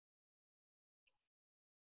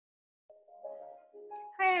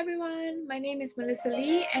Hi everyone, my name is Melissa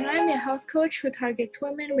Lee and I'm a health coach who targets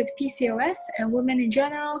women with PCOS and women in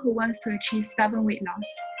general who wants to achieve stubborn weight loss.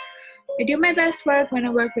 I do my best work when I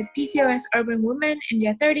work with PCOS urban women in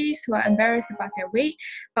their 30s who are embarrassed about their weight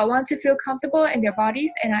but want to feel comfortable in their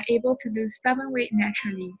bodies and are able to lose stubborn weight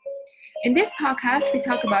naturally. In this podcast, we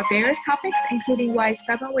talk about various topics including why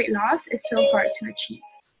stubborn weight loss is so hard to achieve.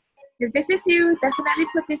 If this is you, definitely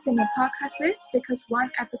put this in your podcast list because one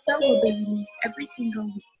episode will be released every single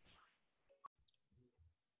week.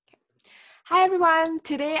 Hi everyone,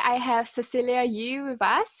 today I have Cecilia Yu with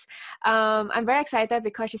us. I'm very excited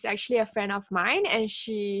because she's actually a friend of mine and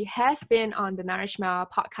she has been on the Nourishmel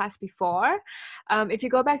podcast before. If you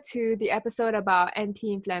go back to the episode about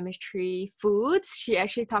anti-inflammatory foods, she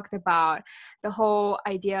actually talked about the whole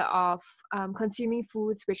idea of consuming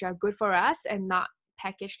foods which are good for us and not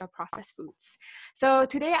packaged or processed foods. So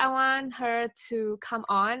today I want her to come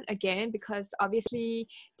on again because obviously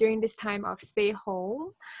during this time of stay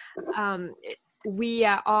home, we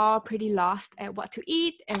are all pretty lost at what to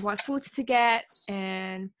eat and what foods to get,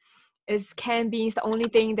 and is canned beans the only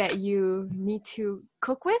thing that you need to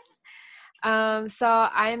cook with? So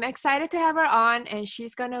I'm excited to have her on, and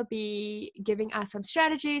she's gonna be giving us some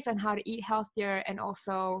strategies on how to eat healthier and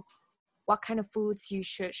also what kind of foods you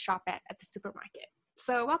should shop at the supermarket.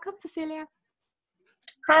 So welcome, Cecilia.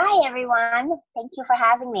 Hi, everyone. Thank you for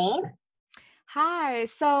having me. Hi.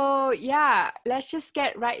 So yeah, let's just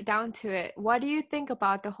get right down to it. What do you think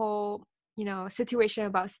about the whole, situation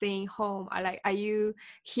about staying home? Are you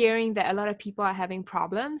hearing that a lot of people are having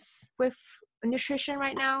problems with nutrition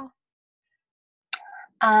right now?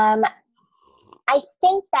 I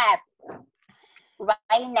think that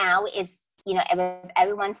right now is,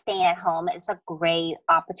 everyone staying at home is a great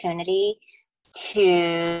opportunity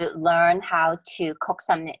to learn how to cook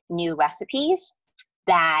some new recipes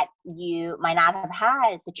that you might not have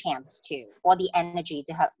had the chance to or the energy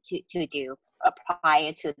to do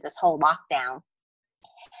prior to this whole lockdown.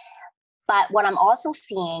 But what I'm also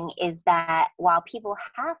seeing is that while people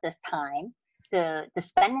have this time to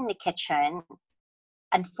spend in the kitchen,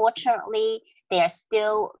 unfortunately, they are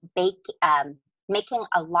still making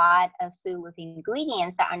a lot of food with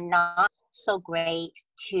ingredients that are not so great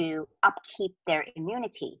to upkeep their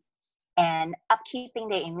immunity. And upkeeping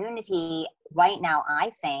their immunity right now,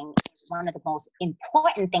 I think, is one of the most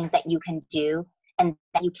important things that you can do and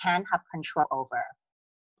that you can have control over.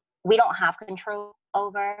 We don't have control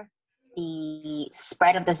over the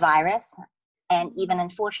spread of this virus. And even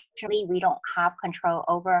unfortunately, we don't have control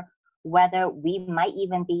over whether we might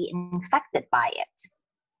even be infected by it.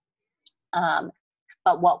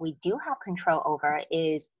 But what we do have control over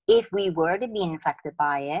is if we were to be infected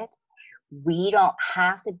by it, we don't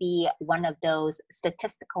have to be one of those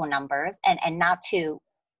statistical numbers, and not to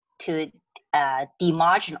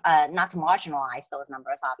marginalize those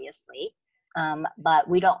numbers, obviously. But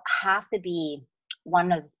we don't have to be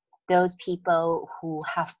one of those people who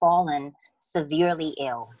have fallen severely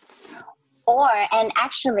ill. And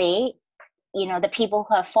actually, the people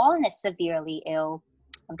who have fallen severely ill,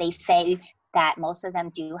 they say that most of them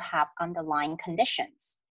do have underlying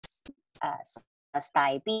conditions, such as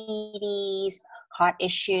diabetes, heart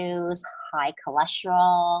issues, high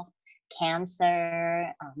cholesterol,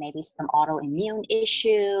 cancer, maybe some autoimmune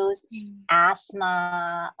issues,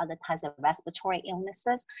 asthma, other types of respiratory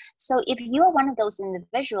illnesses. So if you are one of those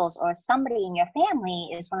individuals or somebody in your family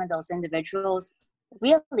is one of those individuals,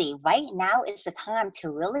 really, right now is the time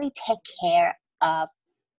to really take care of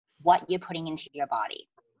what you're putting into your body.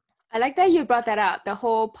 I like that you brought that up, the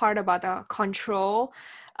whole part about the control,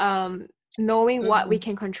 knowing what we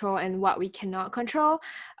can control and what we cannot control.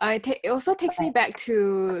 It also takes me back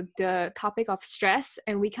to the topic of stress,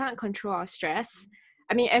 and we can't control our stress.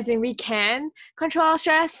 I mean, as in we can control our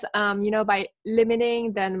stress, by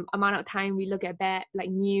limiting the amount of time we look at bad, like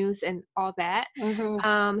news and all that.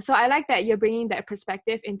 So I like that you're bringing that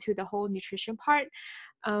perspective into the whole nutrition part.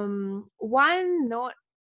 One note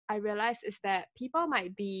I realized is that people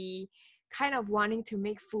might be kind of wanting to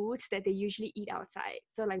make foods that they usually eat outside.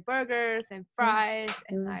 So like burgers and fries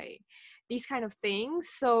and like these kind of things.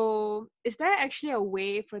 So is there actually a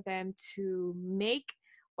way for them to make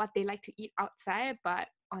what they like to eat outside, but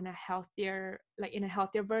on a healthier, like in a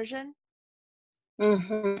healthier version?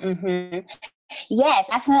 Yes,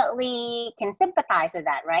 definitely can sympathize with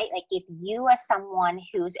that, right? Like if you are someone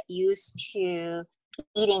who's used to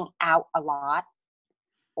eating out a lot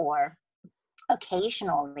or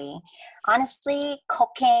occasionally, honestly,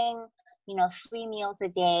 cooking, 3 meals a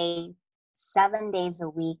day, 7 days a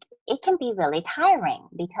week, it can be really tiring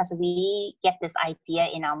because we get this idea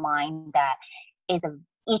in our mind that is a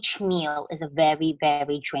each meal is a very,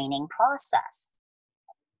 very draining process.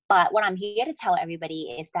 But what I'm here to tell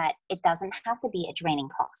everybody is that it doesn't have to be a draining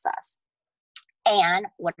process. And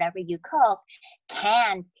whatever you cook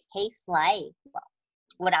can taste like, well,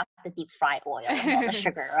 without the deep fried oil and all the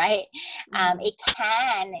sugar, right? It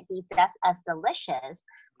can be just as delicious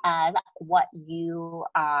as what you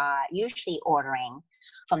are usually ordering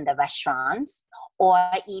from the restaurants, or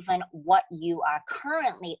even what you are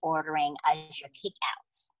currently ordering as your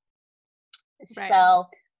takeouts. Right.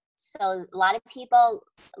 So a lot of people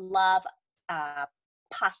love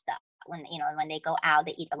pasta. When they go out,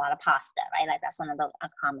 they eat a lot of pasta, right? Like that's one of the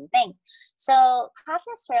common things. So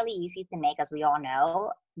pasta is fairly easy to make, as we all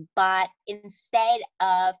know. But instead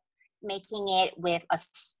of making it with a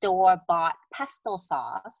store-bought pesto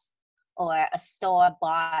sauce or a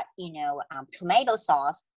store-bought, tomato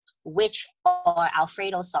sauce, or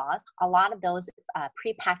Alfredo sauce, a lot of those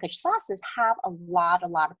prepackaged sauces have a lot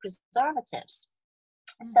of preservatives.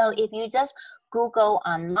 So if you just Google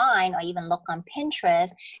online or even look on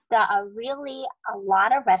Pinterest, there are really a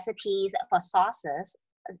lot of recipes for sauces,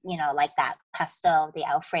 like that pesto, the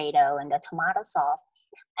Alfredo, and the tomato sauce,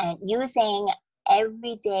 and using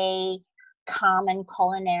everyday common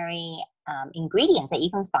culinary ingredients that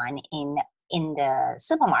you can find in the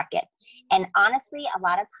supermarket. And honestly, a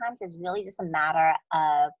lot of times it's really just a matter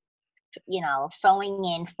of, throwing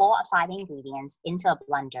in 4 or 5 ingredients into a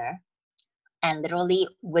blender and literally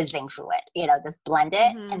whizzing through it, just blend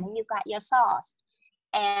it, and then you've got your sauce.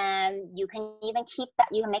 And you can even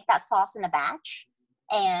you can make that sauce in a batch,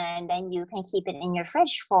 and then you can keep it in your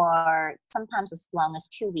fridge for sometimes as long as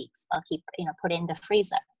 2 weeks, or put it in the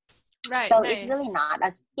freezer. Right. So nice. It's really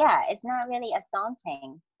it's not really as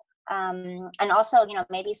daunting. And also,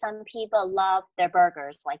 maybe some people love their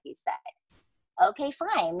burgers, like you said. Okay,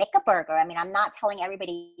 fine, make a burger. I mean, I'm not telling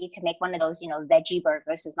everybody to make one of those, veggie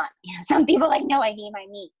burgers. It's not, some people are like, no, I need my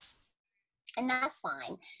meat. And that's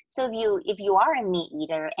fine. So if you are a meat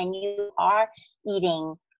eater and you are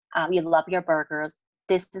eating, you love your burgers,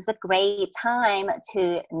 this is a great time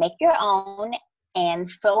to make your own, and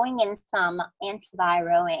throwing in some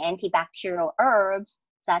antiviral and antibacterial herbs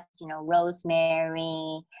such,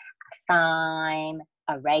 rosemary, thyme,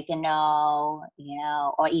 oregano,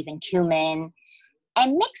 or even cumin,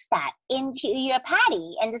 and mix that into your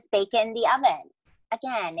patty and just bake it in the oven.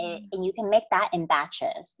 Again, and you can make that in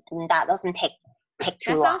batches, and that doesn't take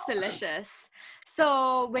too long. That sounds delicious.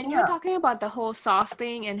 So when you're talking about the whole sauce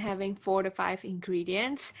thing and having 4 to 5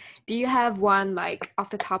 ingredients, do you have one like off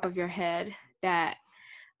the top of your head that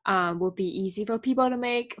would be easy for people to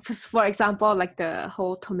make? For example, like the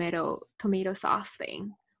whole tomato sauce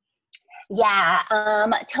thing. Yeah,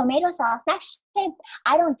 tomato sauce. Actually,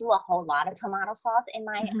 I don't do a whole lot of tomato sauce in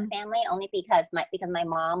my family, only because my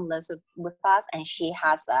mom lives with us, and she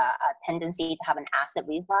has a tendency to have an acid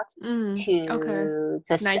reflux to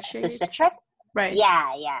citric. Right.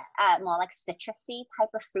 Yeah. More like citrusy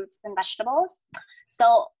type of fruits and vegetables.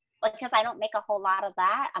 So because I don't make a whole lot of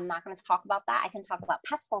that, I'm not going to talk about that. I can talk about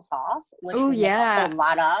pesto sauce, which we make a whole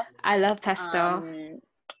lot of. I love pesto.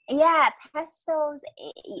 Pestos,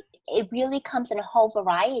 it really comes in a whole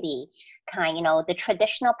variety kind. The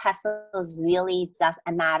traditional pesto is really just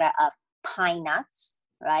a matter of pine nuts,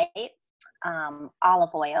 right?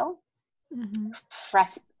 Olive oil,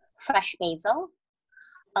 fresh basil,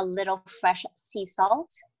 a little fresh sea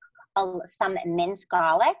salt, some minced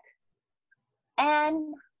garlic,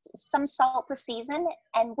 and some salt to season,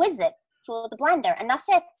 and whiz it through the blender, and that's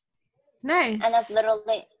it. Nice. And that's it.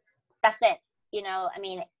 I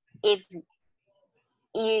mean, if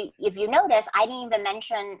you notice, I didn't even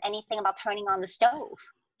mention anything about turning on the stove.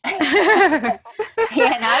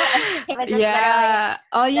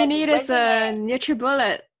 All you need is a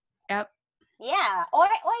NutriBullet. Yep. Yeah, or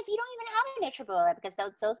if you don't even have a NutriBullet, because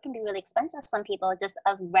those can be really expensive. Some people, just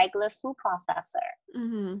a regular food processor.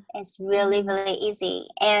 It's really, really easy.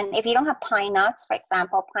 And if you don't have pine nuts, for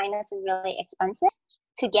example, pine nuts are really expensive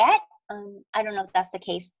to get. I don't know if that's the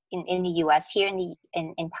case in the US. Here in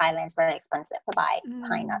Thailand, it's very expensive to buy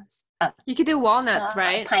pine nuts. You could do walnuts,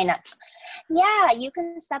 right? Pine nuts. Yeah, you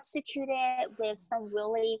can substitute it with some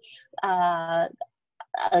really other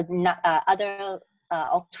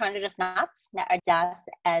alternative nuts that are just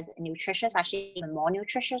as nutritious, actually even more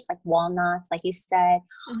nutritious, like walnuts, like you said,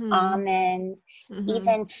 almonds,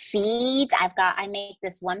 even seeds. I make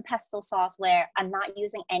this one pesto sauce where I'm not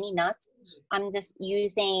using any nuts. I'm just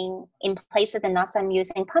using, in place of the nuts, I'm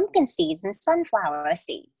using pumpkin seeds and sunflower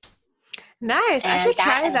seeds. Nice. I should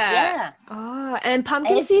try that. Yeah. Oh, and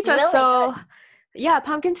pumpkin seeds are really so good. Yeah,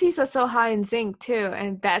 pumpkin seeds are so high in zinc too,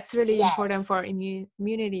 and that's really important for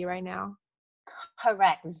immunity right now.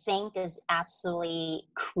 Correct. Zinc is absolutely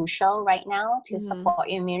crucial right now to support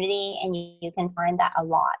your immunity, and you can find that a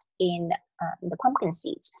lot in the pumpkin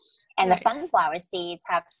seeds. And the sunflower seeds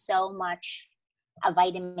have so much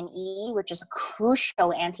vitamin E, which is a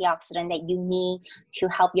crucial antioxidant that you need to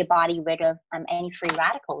help your body rid of any free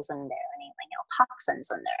radicals in there, any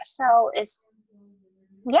toxins in there. So it's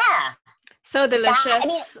so delicious.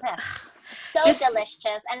 Delicious,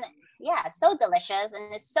 and so delicious,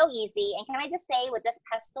 and it's so easy. And can I just say, with this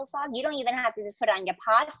pesto sauce, you don't even have to just put it on your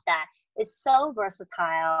pasta. It's so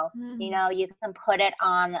versatile. You can put it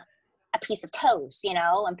on a piece of toast,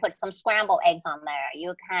 and put some scrambled eggs on there.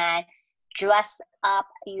 You can dress up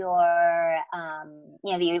your,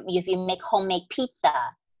 if you make homemade pizza,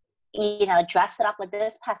 dress it up with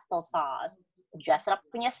this pesto sauce, dress it up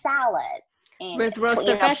in your salads. With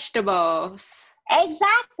roasted vegetables.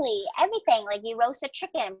 Exactly. Everything. Like you roasted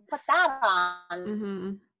chicken, put that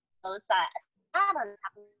on. Those salads are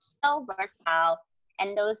so versatile.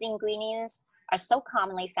 And those ingredients are so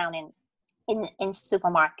commonly found in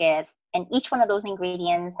supermarkets. And each one of those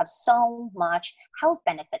ingredients have so much health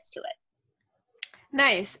benefits to it.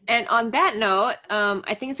 Nice. And on that note,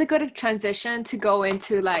 I think it's a good transition to go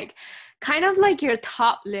into kind of your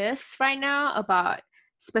top list right now about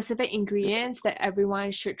specific ingredients that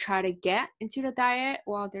everyone should try to get into the diet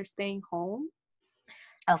while they're staying home.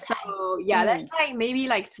 Okay. So let's maybe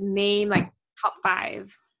name top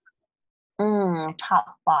 5. Top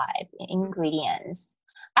 5 ingredients.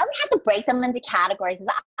 I would have to break them into categories.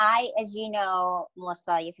 As you know,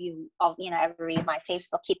 Melissa, if you ever read my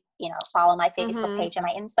Facebook, follow my Facebook page and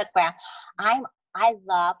my Instagram, I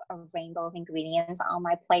love a rainbow of ingredients on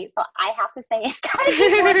my plate. So I have to say it's got to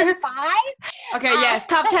be more than 5. Okay, yes,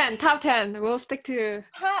 top 10. We'll stick to...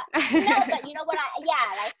 but you know what?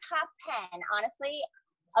 Top 10. Honestly,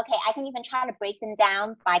 okay, I can even try to break them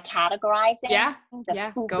down by categorizing the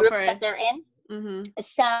food groups that they're in.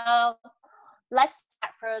 So let's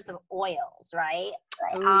start first with oils, right?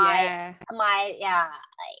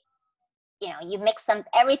 You mix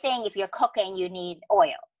everything. If you're cooking, you need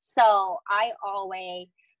oil. So I always,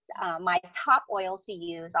 my top oils to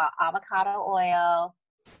use are avocado oil,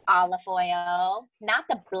 olive oil, not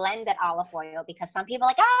the blended olive oil, because some people are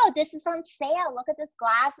like, oh, this is on sale. Look at this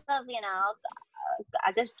glass of,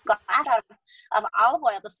 this glass of olive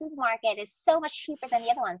oil. The supermarket is so much cheaper than the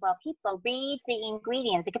other ones. Well, people read the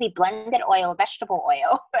ingredients. It could be blended oil, vegetable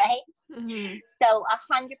oil, right? So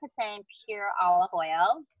 100% pure olive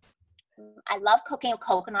oil. I love cooking with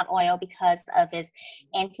coconut oil because of its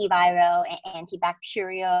antiviral and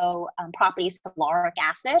antibacterial properties for lauric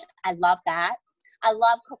acid. I love that. I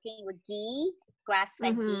love cooking with ghee,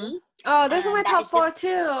 grass-fed ghee. Oh, those are my top 4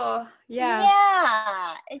 too.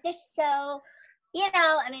 Yeah. It's just so,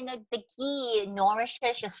 the ghee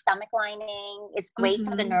nourishes your stomach lining. It's great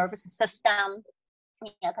for the nervous system.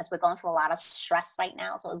 Because we're going through a lot of stress right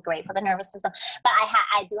now, so it's great for the nervous system. But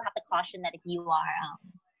I do have to caution that if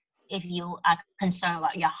you are concerned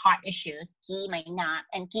about your heart issues, ghee might not,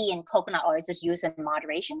 and ghee and coconut oil is just used in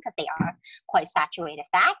moderation because they are quite saturated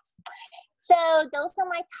fats. So those are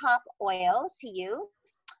my top oils to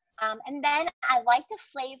use. And then I like to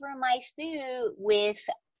flavor my food with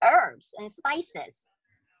herbs and spices.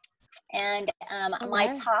 And my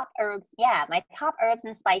top herbs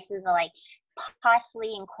and spices are like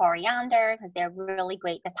parsley and coriander because they're really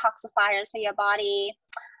great detoxifiers for your body.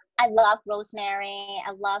 I love rosemary.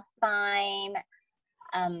 I love thyme.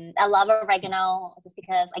 I love oregano just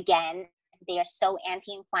because, again, they are so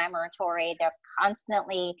anti-inflammatory. They're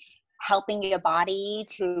constantly helping your body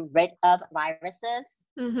to rid of viruses.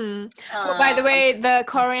 Well, by the way, the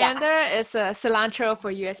coriander is cilantro for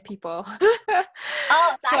US people.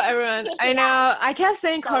 Oh, so everyone, I know. I kept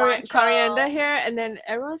saying coriander here, and then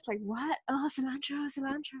everyone's like, "What? Oh, cilantro."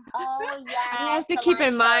 Oh yeah. I have to keep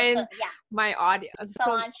in mind my audience.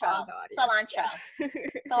 Cilantro.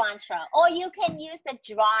 Or you can use the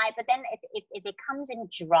dry, but then if it comes in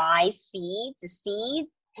dry seeds,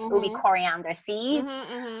 it will be coriander seeds.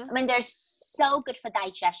 I mean, they're so good for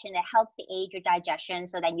digestion. It helps to aid your digestion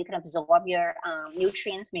so that you can absorb your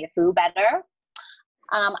nutrients from your food better.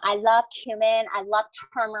 I love cumin. I love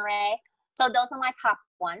turmeric. So those are my top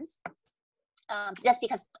ones. Just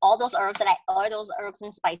because all those herbs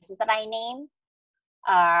and spices that I named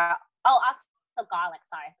are, also garlic,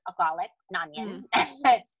 garlic, not onion.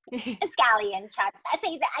 Scallion chops. I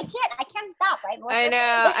can't stop, right?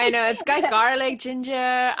 I know. It's got garlic,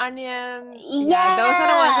 ginger, onion. Yeah, those are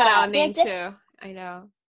the ones that I'll name too. I know.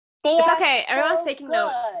 It's okay. Everyone's taking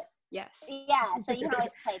notes. Yes. Yeah, so you can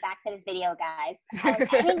always play back to this video, guys. And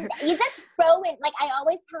I mean, you just throw in, like I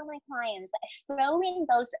always tell my clients, throw in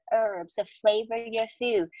those herbs to flavor your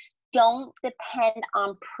food. Don't depend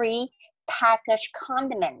on pre-packaged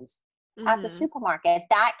condiments at the supermarkets.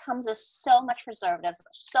 That comes with so much preservatives,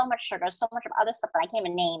 so much sugar, so much of other stuff that I can't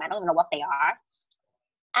even name. I don't even know what they are.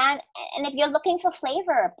 And if you're looking for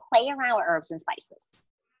flavor, play around with herbs and spices.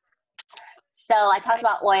 So I talked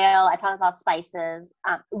about oil, I talked about spices,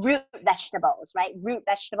 root vegetables, right? Root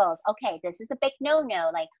vegetables. Okay, this is a big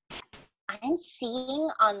no-no. Like, I'm seeing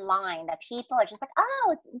online that people are just like,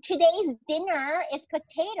 oh, today's dinner is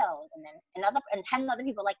potatoes. And then 10 other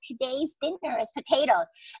people like, today's dinner is potatoes.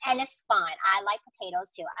 And it's fine. I like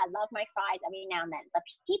potatoes too. I love my fries every now and then. But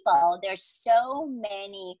people, there's so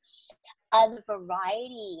many other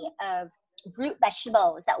variety of root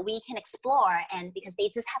vegetables that we can explore, and because they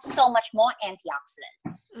just have so much more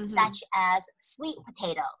antioxidants, such as sweet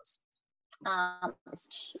potatoes,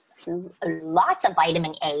 lots of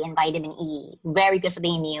vitamin A and vitamin E, very good for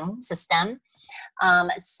the immune system,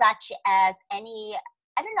 such as any,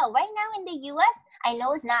 I don't know, right now in the US, I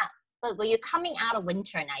know it's not, but you're coming out of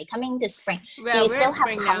winter now, you're coming to spring. Well, do you still have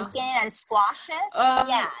pumpkin now and squashes?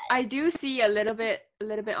 Yeah, I do see a little bit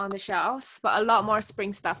on the shelves, but a lot more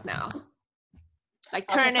spring stuff now. Like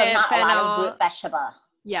turnip, so not fennel. A lot of root vegetable.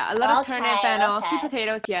 Yeah, a lot of turnip, fennel, sweet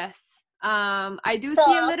potatoes, yes. I do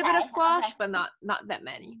see a little bit of squash, but not that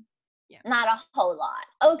many. Yeah. Not a whole lot.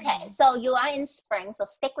 Okay, so you are in spring, so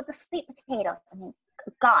stick with the sweet potatoes. I mean,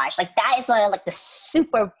 gosh, like that is one of like the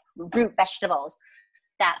super root vegetables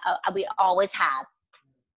that we always have.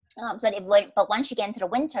 But once you get into the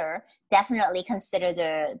winter, definitely consider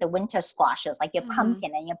the winter squashes, like your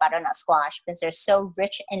pumpkin and your butternut squash, because they're so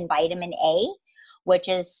rich in vitamin A, which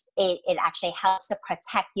is, it actually helps to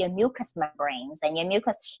protect your mucous membranes. And your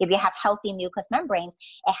mucus, if you have healthy mucous membranes,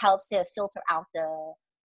 it helps to filter out the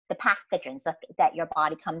pathogens that your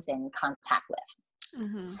body comes in contact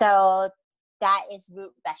with. So that is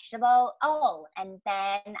root vegetable. Oh, and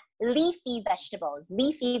then leafy vegetables,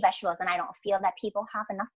 and I don't feel that people have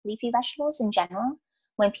enough leafy vegetables in general.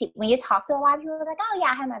 When you talk to a lot of people, they're like, oh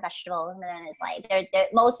yeah, I have my vegetables, and then it's like they're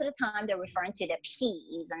most of the time they're referring to the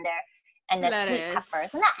peas and the lettuce, sweet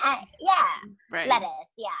peppers, and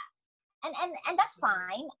lettuce, and that's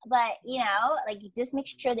fine. But like, just make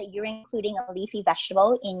sure that you're including a leafy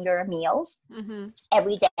vegetable in your meals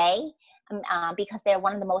every day, because they're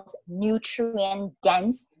one of the most nutrient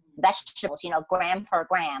dense vegetables, gram per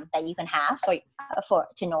gram, that you can have for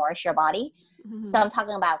to nourish your body. So I'm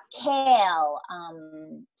talking about kale,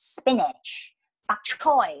 spinach, bok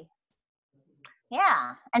choy,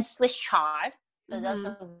 and Swiss chard. So those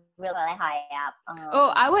are really high up.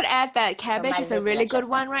 I would add that cabbage is a really good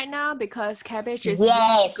one right now, because cabbage is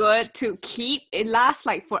really good to keep. It lasts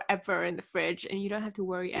like forever in the fridge, and you don't have to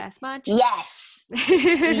worry as much. Yes.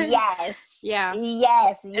 Yeah.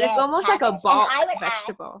 Yes. It's almost cabbage, like a bulk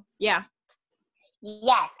vegetable.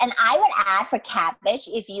 Yes, and I would add for cabbage,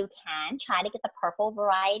 if you can, try to get the purple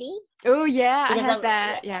variety. Oh yeah, I have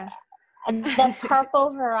that. Yeah. The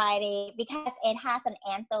purple variety, because it has an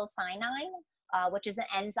anthocyanin, which is an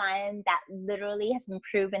enzyme that literally has been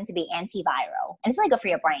proven to be antiviral. And it's really good for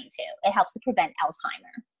your brain too. It helps to prevent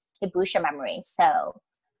Alzheimer. It boosts your memory. So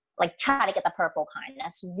like, try to get the purple kind.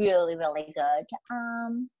 That's really, really good.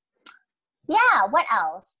 What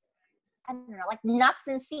else? I don't know, like nuts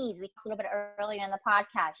and seeds. We talked a little bit earlier in the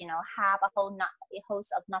podcast, have a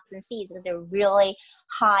host of nuts and seeds, because they're really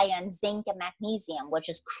high on zinc and magnesium, which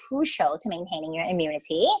is crucial to maintaining your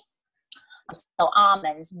immunity. So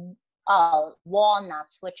almonds,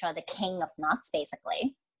 walnuts, which are the king of nuts,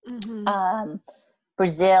 basically.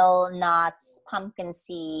 Brazil nuts, pumpkin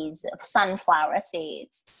seeds, sunflower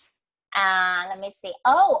seeds. Let me see.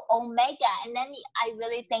 Omega. And then I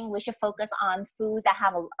really think we should focus on foods that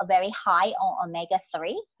have a very high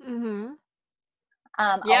omega-3.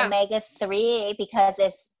 Omega-3, because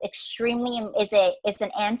it's extremely, it's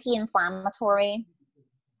an anti-inflammatory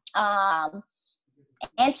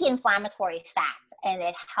fat, and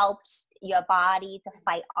it helps your body to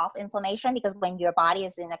fight off inflammation, because when your body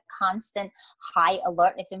is in a constant high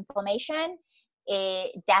alert of inflammation,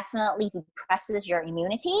 it definitely depresses your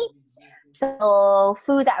immunity. So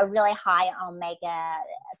foods that are really high on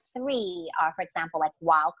omega-3 are, for example, like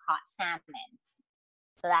wild-caught salmon.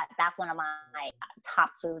 So that's one of my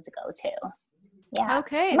top foods to go to. Yeah.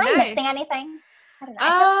 Okay. Am I missing anything? I don't know. I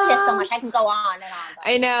feel like there's so much I can go on and on.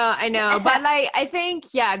 I know. But like, I think,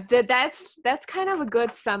 that's kind of a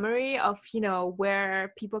good summary of,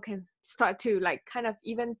 where people can start to like kind of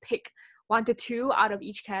even pick 1 to 2 out of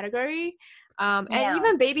each category. And Yeah.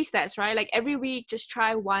 even baby steps, right? Like every week, just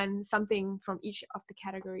try something from each of the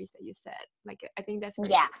categories that you said. Like, I think that's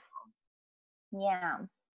very Yeah. good. Yeah.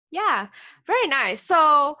 Yeah, very nice.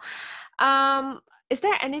 So, is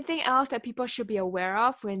there anything else that people should be aware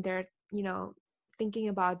of when they're, thinking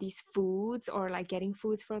about these foods or like getting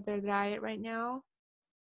foods for their diet right now?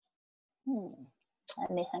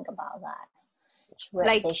 Let me think about that.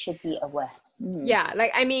 They Like, should be aware. yeah,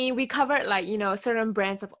 like I mean, we covered like, certain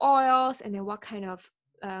brands of oils, and then what kind of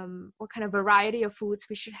variety of foods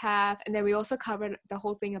we should have, and then we also covered the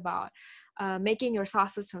whole thing about making your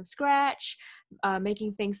sauces from scratch,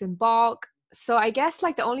 making things in bulk. So I guess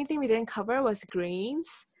like the only thing we didn't cover was grains.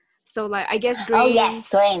 So like I guess Oh yes,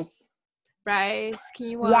 grains, grains. rice,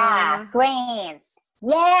 Yeah, quinoa. grains.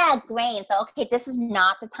 Yeah, grains. So, okay, this is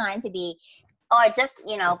not the time to be, or just,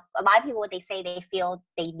 a lot of people, they say they feel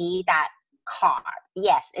they need that carb.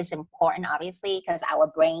 Yes, it's important, obviously, because our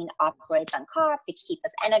brain operates on carb to keep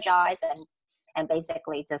us energized and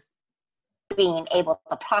basically just being able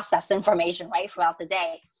to process information right throughout the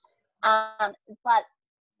day. But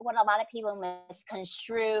what a lot of people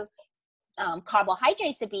misconstrue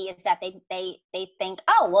carbohydrates to be is that they think,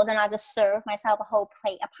 oh, well, then I'll just serve myself a whole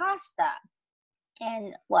plate of pasta.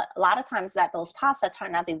 And what a lot of times that those pasta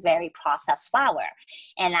turn out to be very processed flour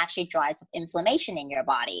and actually drives up inflammation in your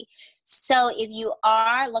body. So if you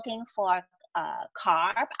are looking for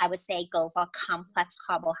carb, I would say go for complex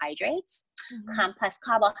carbohydrates. Mm-hmm. Complex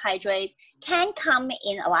carbohydrates can come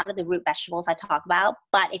in a lot of the root vegetables I talk about,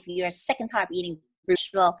 but if you're sick and tired of eating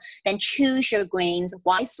vegetable, then choose your grains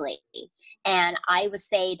wisely. And I would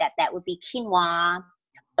say that would be quinoa,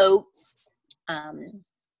 oats,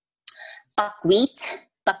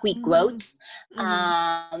 buckwheat groats.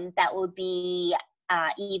 Mm-hmm. That would be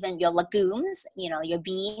even your legumes, your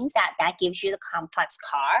beans. That gives you the complex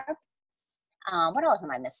carb. What else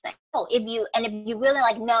am I missing? Oh, if you really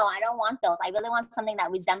like, no, I don't want those. I really want something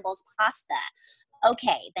that resembles pasta.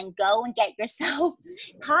 Okay, then go and get yourself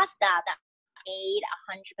pasta that made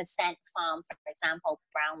 100% from, for example,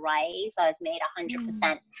 brown rice, or it's made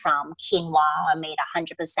 100% from quinoa, or made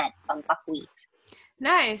 100% from buckwheat.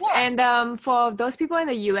 Nice. Yeah. And for those people in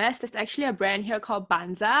the US, there's actually a brand here called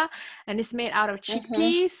Banza, and it's made out of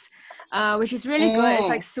chickpeas, which is really good. It's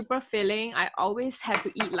like super filling. I always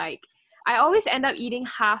end up eating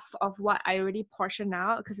half of what I already portioned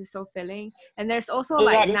out because it's so filling. And there's also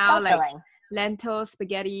like It is now so like filling. lentil,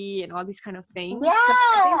 spaghetti, and all these kind of things. Yeah.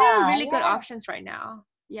 So I think they're really good options right now.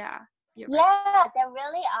 Yeah. Yeah, there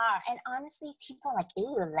really are. And honestly, people are like,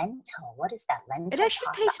 ew, lentil. What is that It lentil actually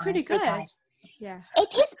pasta? tastes pretty Honestly, good. guys, Yeah.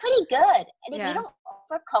 it tastes pretty good. And if Yeah. you don't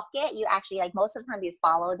overcook it, you actually, like, most of the time you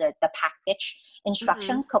follow the package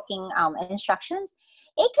instructions, cooking instructions,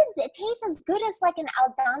 it tastes as good as like an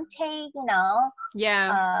al dente,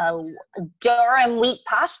 durum wheat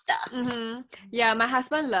pasta. Yeah, my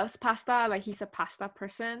husband loves pasta. Like he's a pasta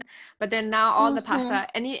person. But then now all the pasta,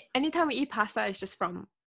 anytime we eat pasta, it's just from,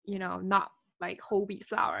 not like whole wheat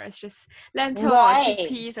flour. It's just lentil or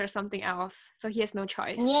chickpeas or something else. So he has no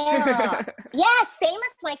choice. Yeah. Yeah, same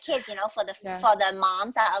as my kids, for the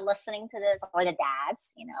moms that are listening to this, or the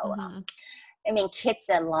dads, I mean, kids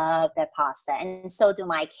that love their pasta, and so do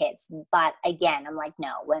my kids. But again, I'm like,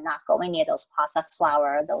 no, we're not going near those processed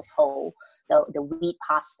flour, those the wheat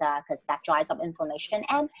pasta, because that dries up inflammation.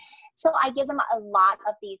 And so I give them a lot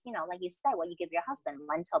of these, like you said, what you give your husband,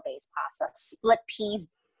 lentil-based pasta, split peas,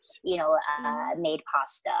 made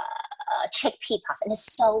pasta, chickpea pasta, and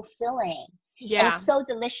it's so filling. Yeah. And it's so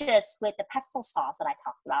delicious with the pesto sauce that I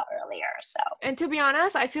talked about earlier. So. And to be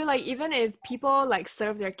honest, I feel like even if people like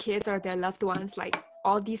serve their kids or their loved ones like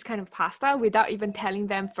all these kind of pasta without even telling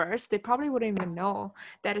them first, they probably wouldn't even know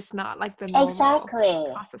that it's not like the normal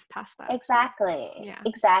processed pasta. Exactly. Yeah.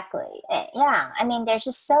 Exactly. Yeah. I mean, there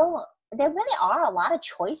really are a lot of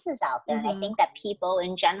choices out there. And I think that people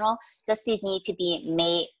in general just need to be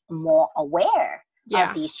made more aware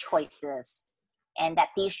of these choices. And that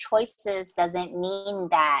these choices doesn't mean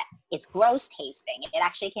that it's gross tasting. It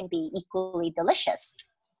actually can be equally delicious.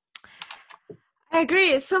 I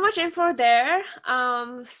agree. It's so much info there.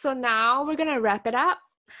 So now we're gonna wrap it up.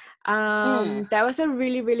 That was a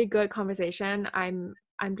really, really good conversation. I'm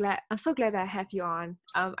so glad that I have you on.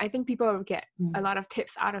 I think people will get a lot of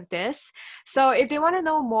tips out of this. So if they want to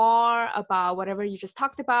know more about whatever you just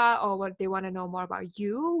talked about, or what they want to know more about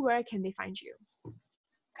you, where can they find you?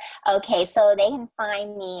 Okay, so they can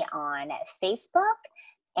find me on Facebook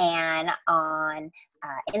and on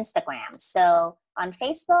Instagram. So on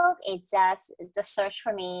Facebook, it's just search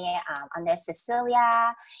for me under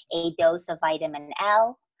Cecilia, a dose of vitamin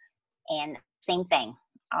L, and same thing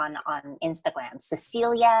on Instagram,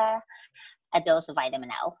 Cecilia, a dose of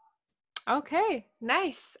vitamin L. Okay,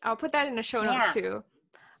 nice. I'll put that in the show notes too.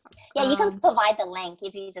 Yeah, you can provide the link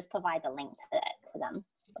if you just provide the link to them.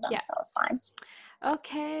 Yeah. So it's fine.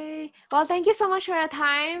 Okay. Well, thank you so much for your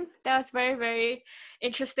time. That was very, very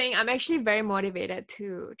interesting. I'm actually very motivated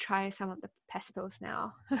to try some of the pestos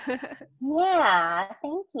now. Yeah,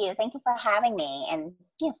 thank you. Thank you for having me. And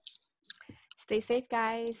yeah. Stay safe,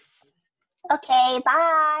 guys. Okay,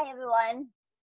 bye, everyone.